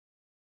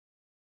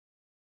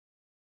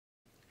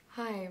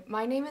Hi,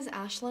 my name is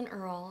Ashlyn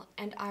Earl,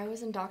 and I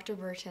was in Dr.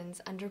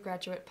 Burton's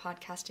undergraduate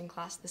podcasting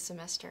class this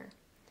semester.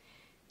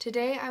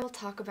 Today I will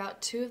talk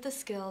about two of the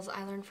skills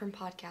I learned from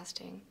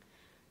podcasting.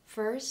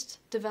 First,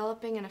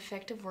 developing an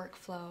effective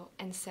workflow,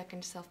 and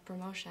second,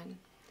 self-promotion.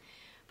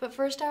 But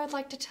first I would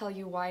like to tell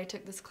you why I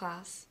took this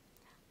class.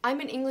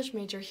 I'm an English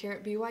major here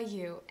at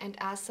BYU, and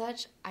as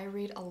such, I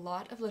read a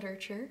lot of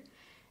literature,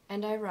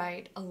 and I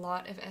write a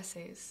lot of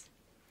essays.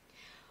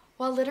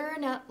 While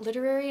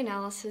literary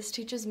analysis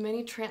teaches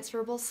many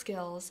transferable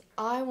skills,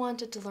 I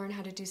wanted to learn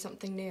how to do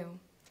something new.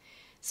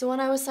 So when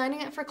I was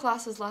signing up for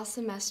classes last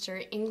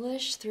semester,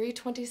 English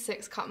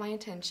 326 caught my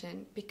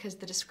attention because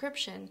the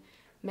description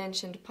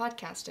mentioned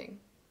podcasting.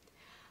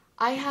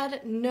 I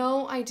had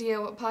no idea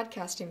what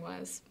podcasting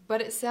was, but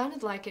it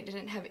sounded like it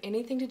didn't have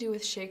anything to do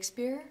with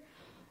Shakespeare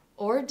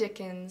or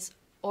Dickens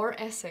or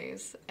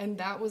essays, and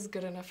that was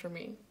good enough for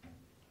me.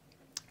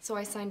 So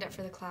I signed up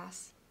for the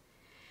class.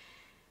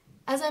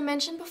 As I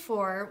mentioned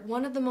before,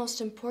 one of the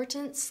most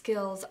important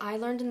skills I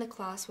learned in the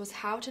class was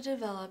how to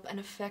develop an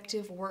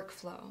effective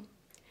workflow.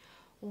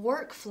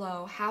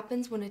 Workflow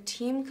happens when a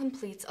team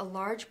completes a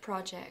large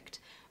project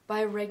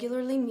by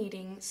regularly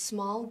meeting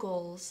small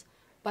goals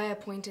by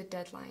appointed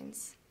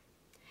deadlines.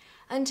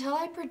 Until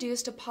I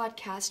produced a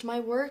podcast, my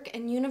work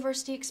and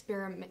university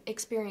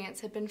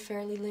experience had been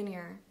fairly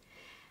linear.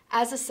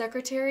 As a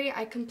secretary,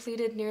 I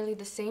completed nearly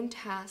the same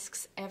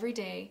tasks every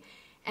day,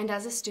 and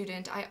as a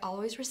student, I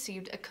always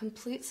received a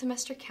complete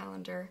semester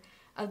calendar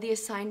of the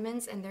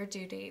assignments and their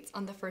due dates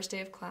on the first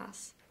day of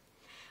class.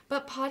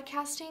 But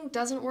podcasting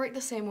doesn't work the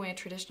same way a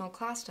traditional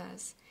class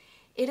does.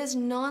 It is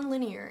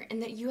non-linear in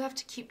that you have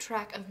to keep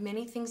track of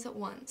many things at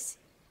once.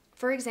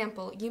 For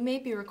example, you may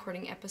be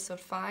recording episode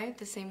 5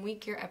 the same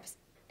week you're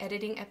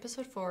editing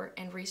episode 4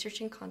 and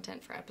researching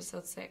content for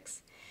episode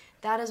 6.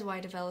 That is why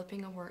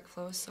developing a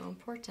workflow is so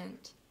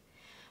important.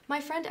 My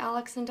friend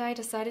Alex and I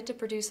decided to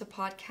produce a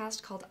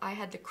podcast called I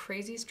Had the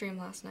Craziest Dream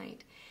Last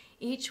Night.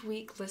 Each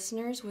week,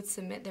 listeners would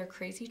submit their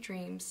crazy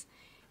dreams,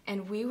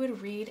 and we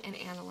would read and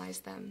analyze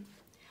them.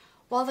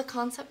 While the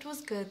concept was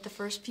good, the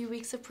first few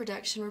weeks of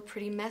production were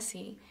pretty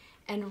messy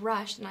and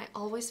rushed, and I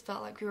always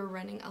felt like we were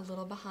running a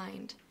little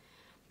behind.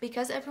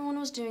 Because everyone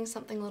was doing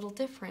something a little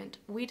different,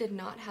 we did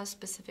not have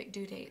specific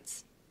due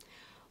dates.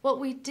 What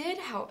we did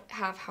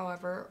have,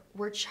 however,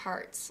 were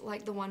charts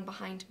like the one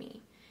behind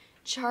me.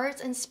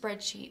 Charts and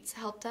spreadsheets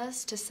helped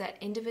us to set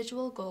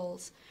individual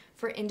goals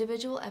for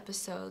individual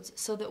episodes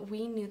so that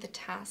we knew the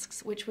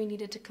tasks which we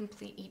needed to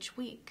complete each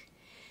week.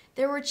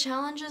 There were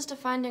challenges to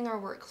finding our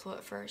workflow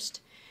at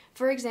first.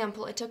 For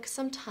example, it took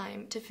some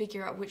time to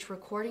figure out which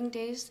recording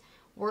days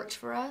worked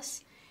for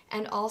us,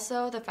 and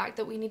also the fact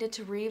that we needed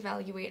to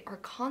reevaluate our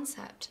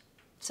concept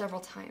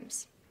several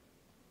times.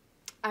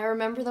 I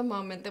remember the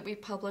moment that we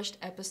published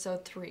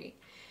episode 3,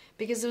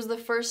 because it was the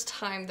first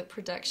time that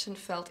production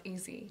felt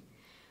easy.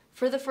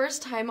 For the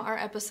first time, our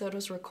episode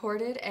was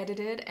recorded,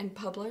 edited, and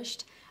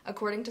published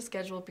according to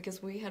schedule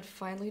because we had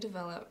finally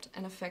developed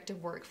an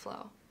effective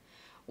workflow.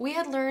 We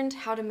had learned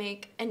how to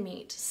make and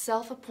meet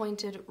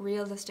self-appointed,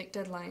 realistic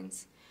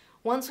deadlines.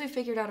 Once we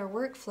figured out our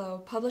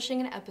workflow,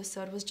 publishing an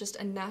episode was just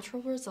a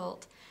natural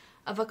result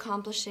of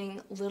accomplishing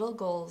little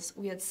goals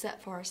we had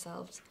set for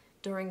ourselves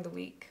during the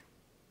week.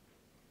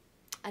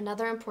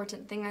 Another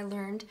important thing I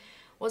learned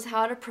was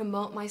how to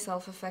promote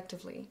myself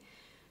effectively.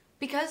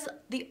 Because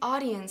the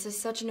audience is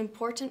such an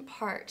important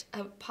part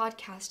of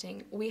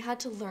podcasting, we had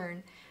to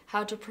learn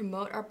how to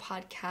promote our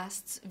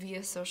podcasts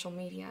via social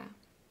media.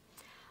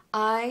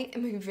 I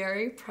am a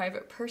very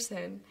private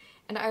person,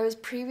 and I was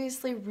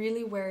previously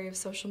really wary of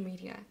social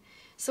media.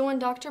 So when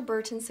Dr.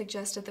 Burton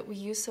suggested that we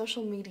use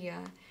social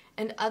media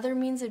and other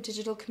means of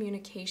digital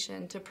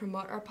communication to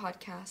promote our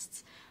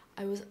podcasts,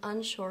 I was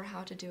unsure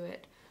how to do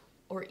it,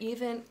 or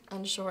even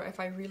unsure if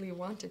I really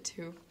wanted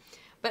to.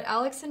 But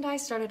Alex and I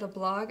started a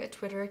blog, a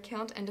Twitter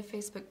account, and a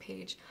Facebook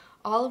page,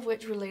 all of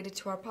which related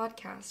to our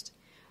podcast.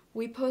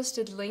 We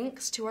posted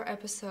links to our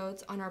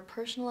episodes on our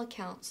personal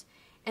accounts,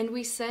 and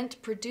we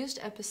sent produced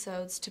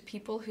episodes to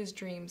people whose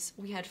dreams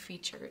we had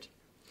featured.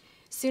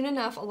 Soon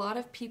enough, a lot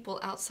of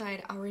people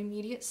outside our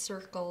immediate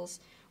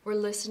circles were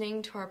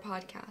listening to our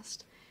podcast,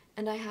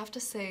 and I have to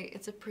say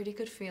it's a pretty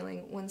good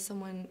feeling when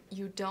someone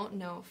you don't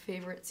know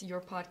favorites your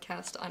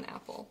podcast on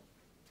Apple.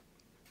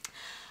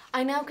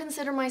 I now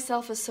consider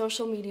myself a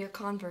social media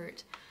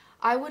convert.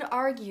 I would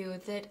argue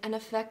that an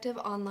effective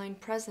online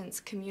presence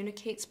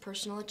communicates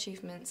personal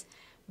achievements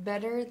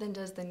better than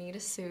does the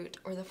neatest suit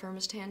or the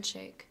firmest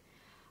handshake.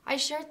 I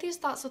shared these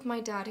thoughts with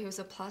my dad, who is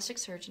a plastic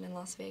surgeon in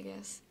Las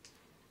Vegas.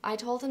 I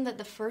told him that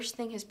the first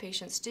thing his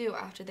patients do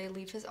after they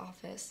leave his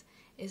office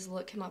is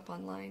look him up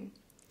online.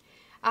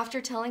 After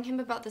telling him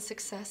about the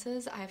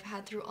successes I've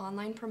had through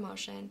online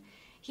promotion,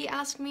 he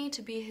asked me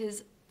to be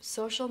his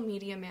social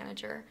media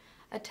manager,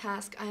 a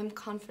task I am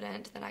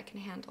confident that I can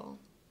handle.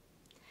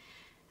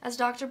 As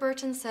Dr.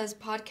 Burton says,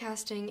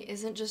 podcasting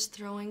isn't just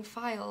throwing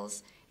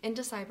files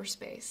into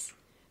cyberspace.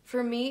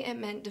 For me, it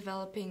meant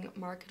developing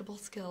marketable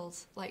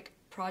skills like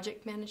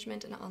project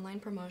management and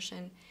online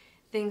promotion,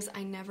 things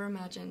I never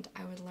imagined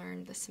I would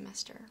learn this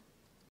semester.